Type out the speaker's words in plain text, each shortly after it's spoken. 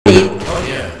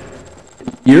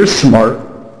You're smart.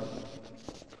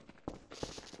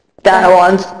 That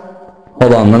once.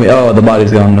 Hold on, let me. Oh, the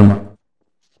body's gone. No more.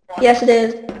 Yes, it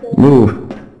is. Move.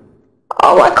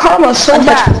 Oh, my karma's so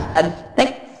bad.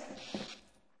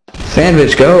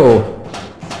 Sandwich, go.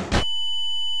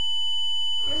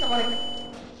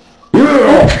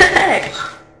 Yeah.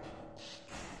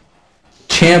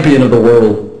 Champion of the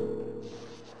world.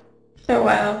 Oh,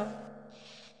 wow.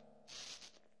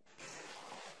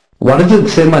 Why does it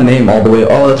say my name all the way?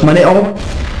 Oh, that's my name. Oh.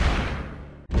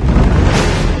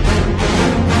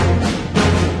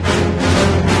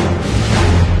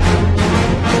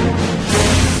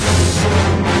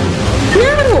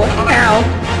 Oh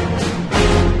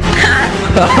God!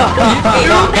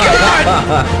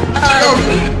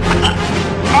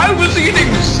 I was eating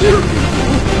cereal.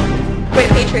 Wait,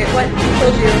 Patriot, what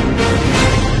killed you?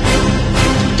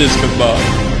 Disco ball.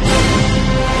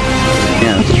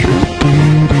 Yeah, that's true.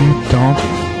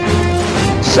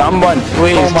 Someone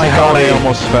please. Oh my god, I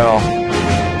almost fell.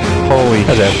 Holy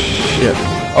shit.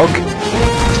 Okay.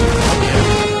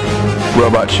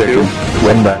 Robot chicken.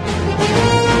 Win that.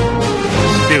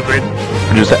 Stupid.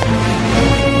 Just that.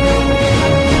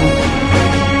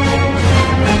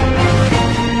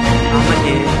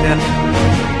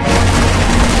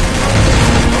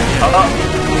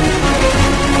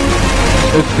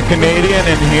 It's the Canadian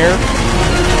in here.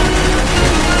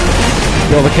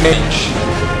 Well, the Canadian.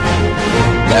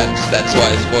 That's why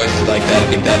his voice is like that.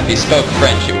 If he spoke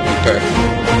French, it would be perfect.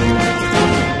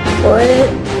 What?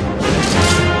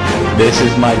 This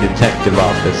is my detective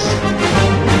office.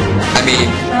 I mean,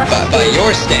 by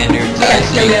your standards, I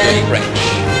speak good French.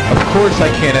 Of course I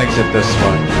can't exit this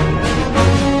one.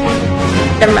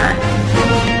 Never mind.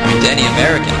 I mean, to any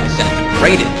American, I sound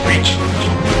great in French.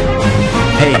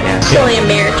 Hey, man. Silly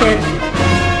American.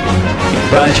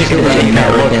 Fried chicken is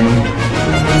American.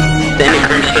 To any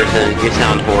French person, you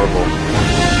sound horrible.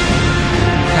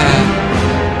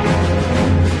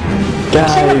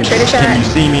 Guys, can you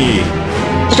see me?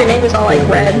 Your name is all like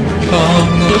red.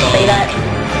 Can you say that?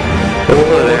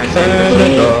 Hello there.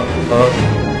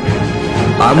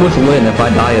 I'm with Lynn. If I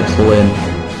die, it's Lynn.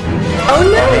 Oh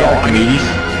no! Painis.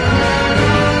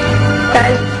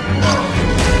 Guys,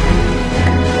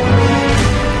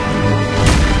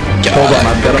 Hold on,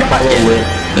 I've got to follow Lynn.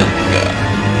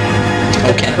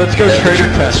 Okay. Let's go trader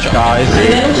test, guys. I'm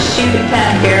gonna shoot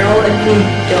that barrel if you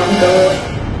don't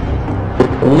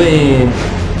go. Lynn.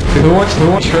 Who wants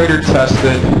trader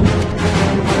tested?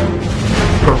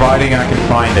 Providing I can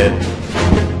find it.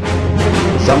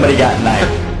 Somebody got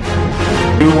knifed.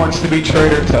 Who wants to be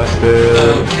trader tested?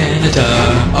 Oh, Canada,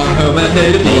 our home and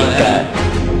native land.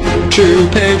 True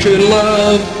patriot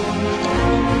love.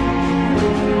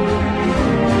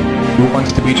 Who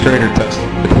wants to be trader tested?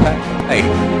 Hey.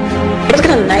 I was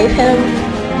gonna knife him.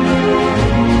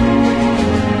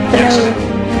 No.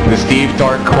 This deep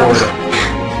dark corridor.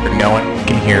 No one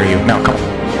can hear you. No, come on.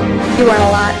 You run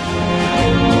a lot.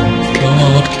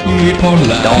 God keep our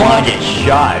land. Don't want to get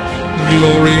shot.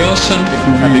 Glorious and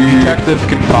And the detective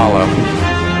can follow.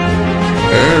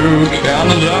 oh,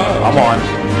 Canada. I'm on.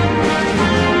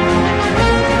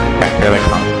 Okay, here they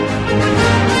come.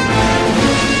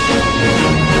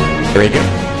 There we go.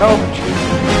 Oh,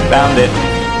 Found it.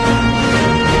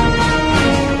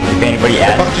 If anybody where the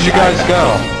asks, fuck did you guys go?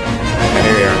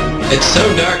 Here you are. It's so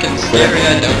dark and scary,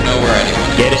 I don't know where anyone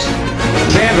is. Get it.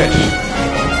 Sandwich!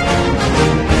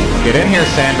 Get in here,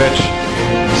 Sandwich.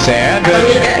 Are we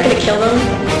Sandwich! gonna kill them?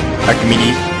 I can meet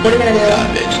you. What are we gonna do?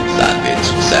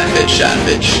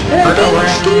 Sandwich.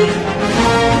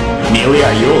 Neely,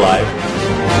 are you alive?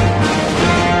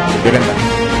 Get in there.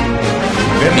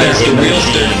 Get in there. Mr.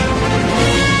 Wheelster.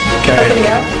 Open Okay. it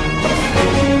up.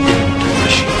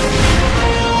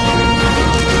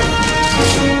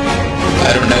 I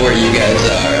don't know where you guys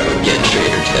are. I would get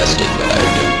trader tested, but I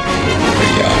don't know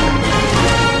where you are.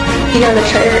 You know the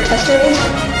trader tester is?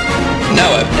 No,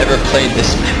 I've never played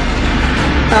this map.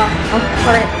 Oh,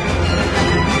 alright.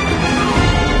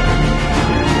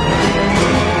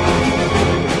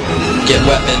 Get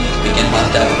weapons, begin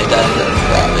hostile, that's a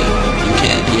profit. You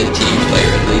can't be a team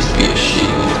player, at least be a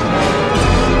shield.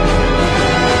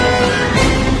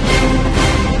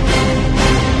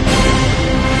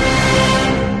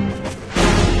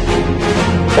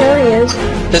 There he is.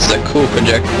 This is a cool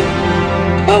projector.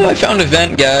 Oh, I found a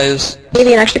vent, guys. Give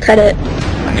you an extra credit.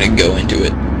 I'm gonna go into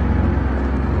it.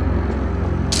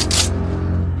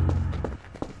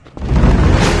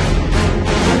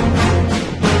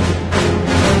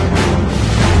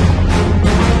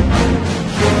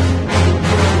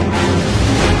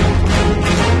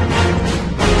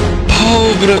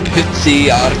 Pauvre petit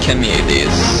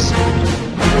Archimedes.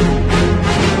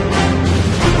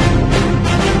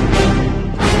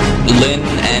 Lynn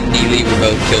and Neely were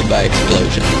both killed by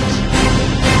explosions.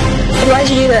 Why'd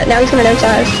you do that? Now he's gonna notice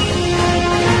us.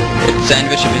 It's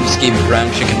Sandwich, Avinsky,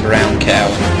 Brown Chicken, Brown Cow,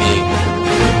 and me.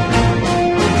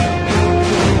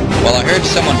 Well, I heard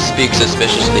someone speak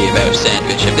suspiciously about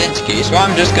Sandwich Avinsky, so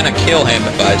I'm just gonna kill him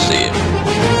if I see him.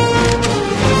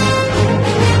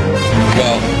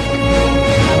 Well...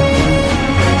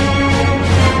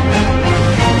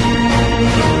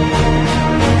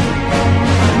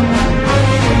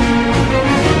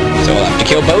 so I'll have to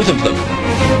kill both of them.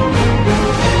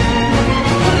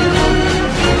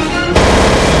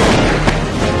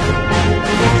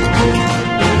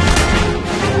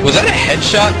 Was that a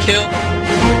headshot kill?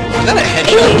 Was that a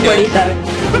headshot kill?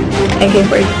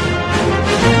 AK-47.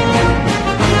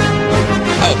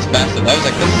 Oh, it's massive. That was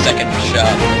like the second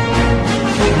shot.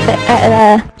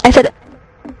 I said...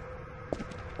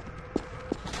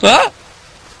 Ah!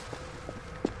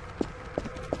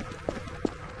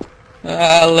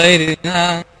 Ah, lady,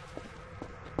 ah.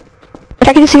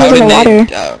 I can just see he was in the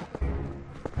water.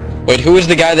 Wait, who was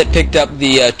the guy that picked up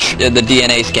the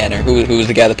DNA scanner? Who was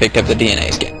the guy that picked up the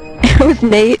DNA scanner? It was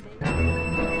Nate.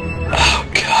 Oh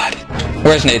god.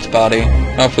 Where's Nate's body?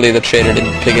 Hopefully the traitor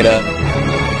didn't pick it up.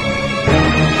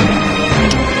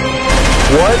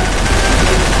 What?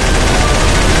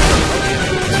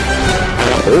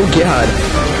 Oh god.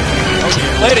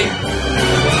 Lady!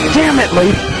 Damn it,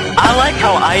 lady! I like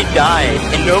how I died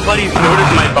and nobody's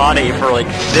noticed my body for like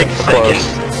 6 seconds.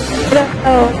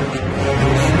 Oh.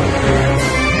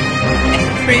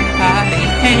 Everybody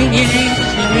hates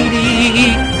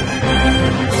lady.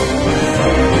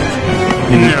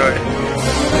 No.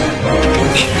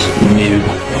 New.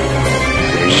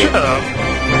 Shut up.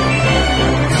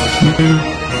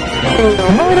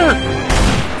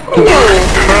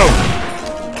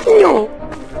 No.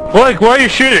 Blake, why are you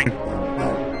shooting?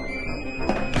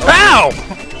 Ow!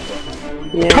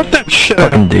 Cut that shit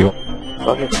out. Deal.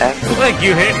 Blake,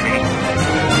 you hit me.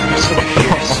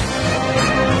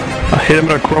 I hit him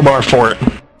with a crowbar for it.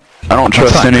 I don't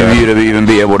trust any of you to even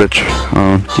be able to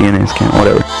DNA scan,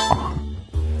 whatever.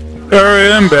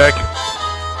 Alright, I'm back.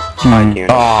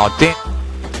 Oh,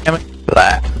 damn it.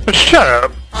 Blah. Shut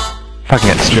up. Fucking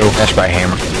get smashed by a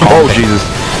hammer. Oh, Jesus.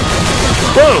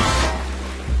 Whoa!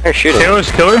 They're shooting.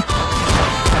 Taylor's killer?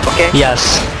 Okay.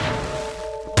 Yes.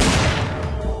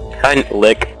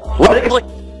 Lick.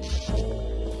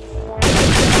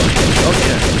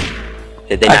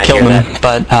 Did they I not killed hear him, that?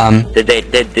 but Did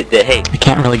they, hey, I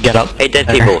can't really get up. hey dead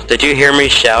there. people, did you hear me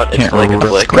shout, it's like a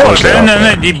flick? Oh,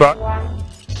 no, debug.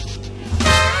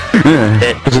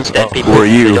 Dead people, Who are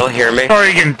you? you don't hear me? Sorry,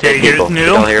 you can Dead take people, it, you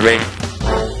Neil. don't hear me?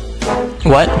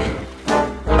 What?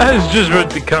 I was just about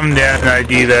to come down and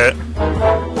ID that.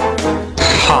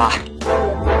 Ha.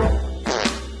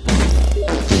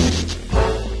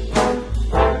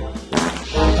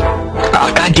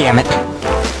 Oh, god damn it.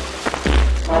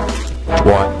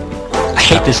 What? I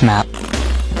hate this map.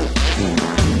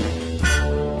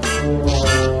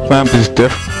 Map is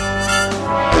different.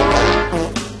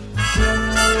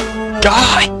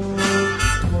 God!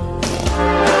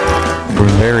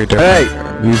 Very different.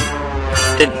 Hey!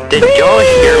 Did y'all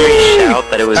hear me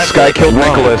shout that it was This guy killed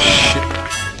Nicholas.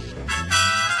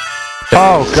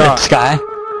 Oh god. Sky?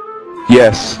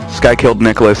 Yes, Sky killed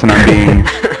Nicholas and I'm being...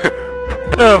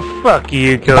 Oh, fuck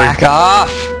you, killer. Back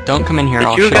off! Don't come in here,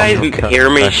 I'll Did you show guys you. hear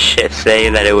me say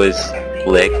that it was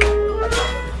Lick?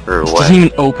 Or This what? doesn't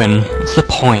even open. What's the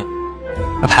point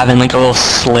of having like a little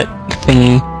slit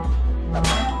thingy?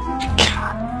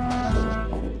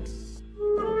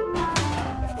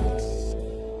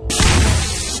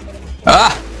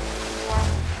 Ah!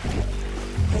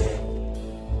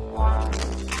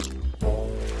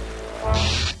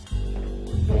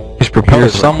 He's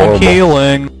prepared Someone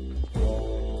healing.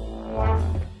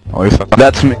 Oh, he's fucking...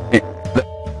 That's me.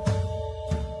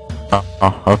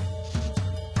 Oh.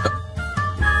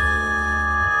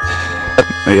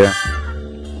 Yeah.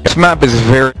 This map is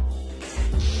very...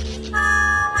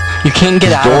 You can't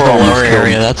get out of door the almost lower killed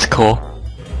area, me. that's cool.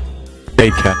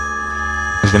 They can.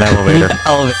 There's an I need elevator. the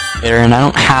elevator, and I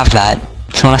don't have that.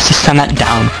 Someone has to send that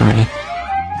down for me.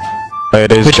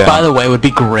 It is Which, down. by the way, would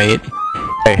be great.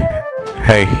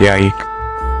 Hey, yeah, you...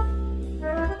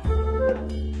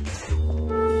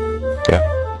 Yeah.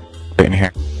 Get in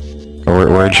here.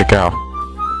 Where'd you go?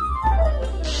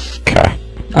 Okay.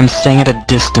 I'm staying at a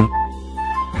distance.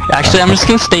 Actually, I'm just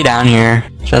gonna stay down here.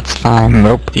 That's fine.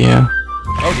 Nope. With you.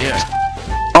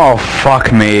 Oh,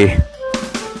 fuck me.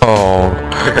 Oh,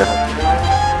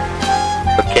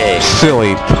 Okay,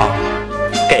 silly top.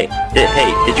 okay,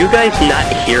 hey, did you guys not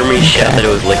hear me shout that it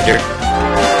was Lichter?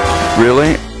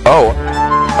 Really? Oh.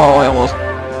 Oh, I almost...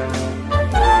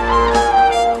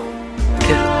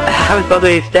 I was about to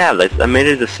be stabbed. I made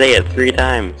her to say it 3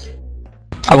 times.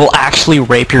 I will actually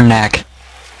rape your neck.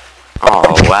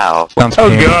 Oh, wow. Sounds Oh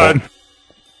painful. god.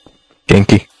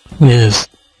 Kinky. Yes.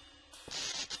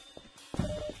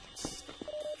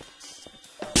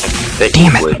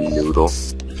 Damn it. Noodle.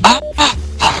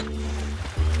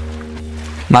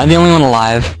 Am I the only one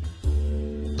alive?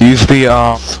 Use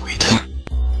the, Sweet.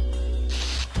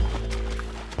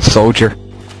 soldier.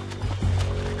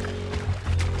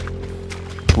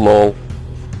 Lol.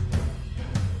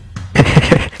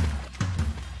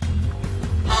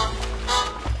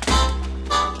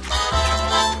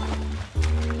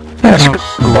 That's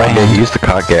grand. Use the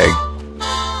cock gag.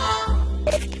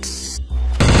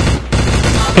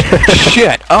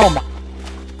 Shit! Oh my.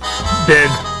 Dead.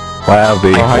 Wow,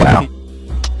 B. Wow.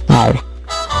 Oh.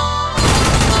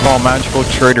 Small magical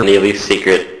trader. Neely's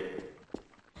secret.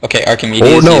 Okay,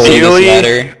 Archimedes, no, you see really? this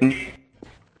ladder?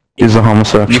 He's a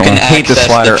homosexual. You can hate this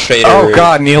access ladder. the trader. Oh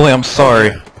god, Neely, I'm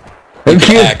sorry. Thank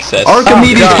you. Access.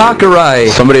 Archimedes Oh, God. Hakurai.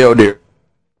 Somebody, oh dear.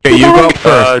 Okay, you go up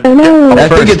first. Oh no. I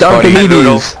think it's buddy.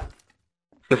 Archimedes.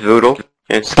 Voodle.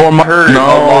 It's For my Heard a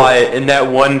lot in that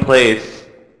one place.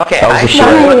 Okay, That was a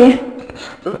Why?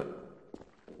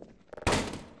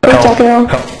 What are you talking about?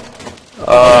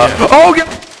 Oh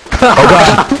god!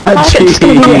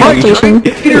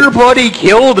 Peter buddy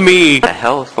killed me. What the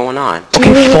hell is going on?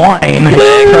 Okay, fine.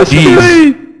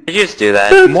 Jeez. Did you just do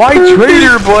that? My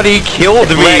traitor buddy killed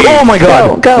me. Oh my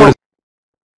god! Go.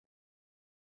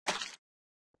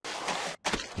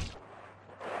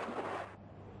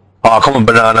 Oh, come on,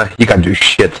 banana. You can't do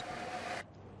shit.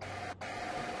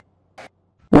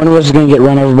 One of us is gonna get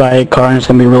run over by a car and it's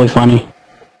gonna be really funny.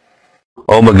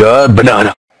 Oh my god,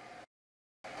 banana.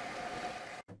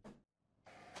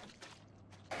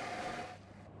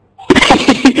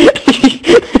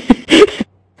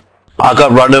 I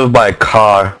got run over by a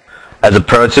car as a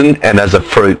person and as a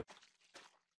fruit.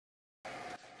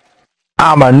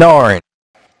 I'm a Norin.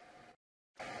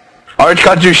 Orange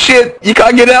can't do shit. You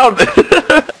can't get out.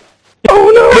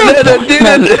 Oh no! Banana did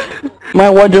it. My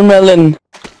watermelon,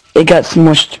 it got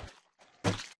smushed.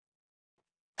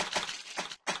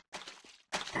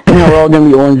 Now we're all gonna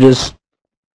be oranges.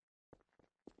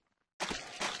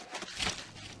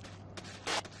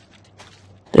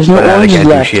 There's no Banana oranges can't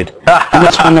do left. shit.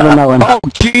 Let's find another melon. Oh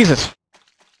Jesus!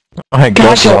 I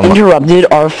Gosh, guess I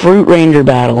interrupted our fruit ranger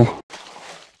battle.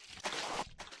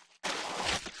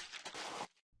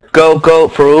 Go, go,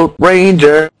 fruit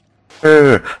ranger.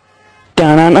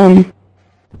 Dun.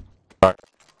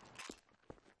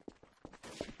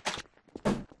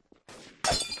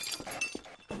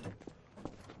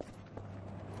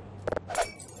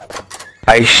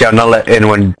 I shall not let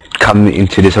anyone come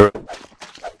into this room.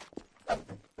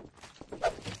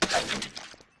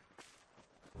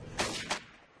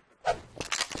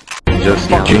 Just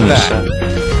Fucking that.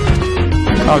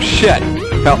 Oh shit!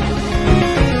 Help!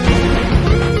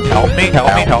 Help me!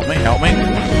 Help me! Help me! Help me!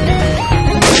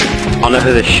 I don't know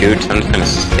who this shoots. I'm just gonna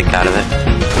stick out of it.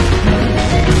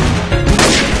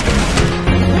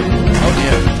 Oh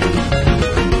yeah!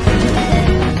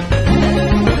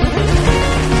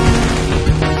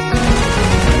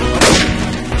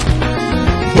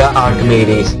 Got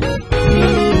Archimedes.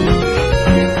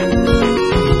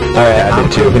 Alright, I'm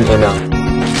proving him out.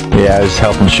 Yeah, I was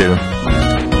helping shoot.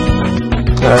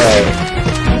 Alright.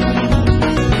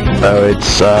 So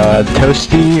it's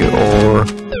Toasty or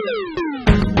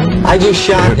I just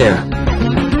shot him.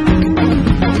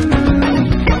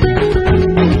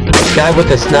 Guy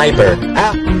with a sniper.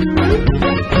 Ah!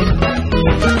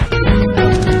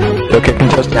 okay,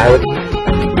 Toasty. Guy with...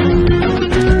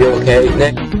 You okay,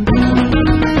 Nick?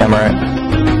 I'm alright.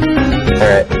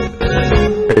 Alright.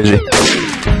 Crazy.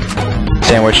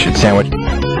 Sandwich, shoot sandwich.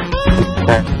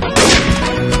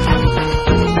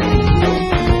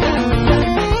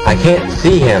 I can't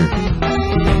see him.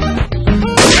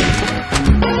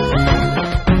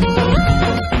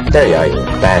 There you are, you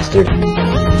bastard.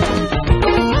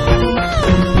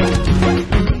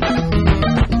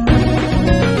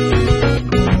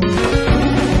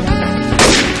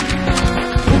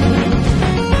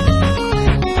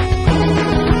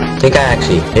 I think I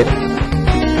actually hit.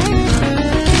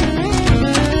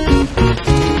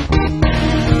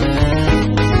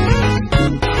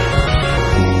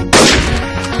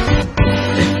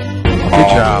 Good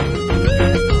job.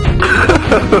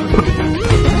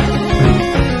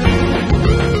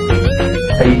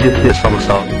 He just did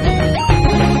somersault.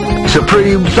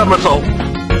 Supreme somersault.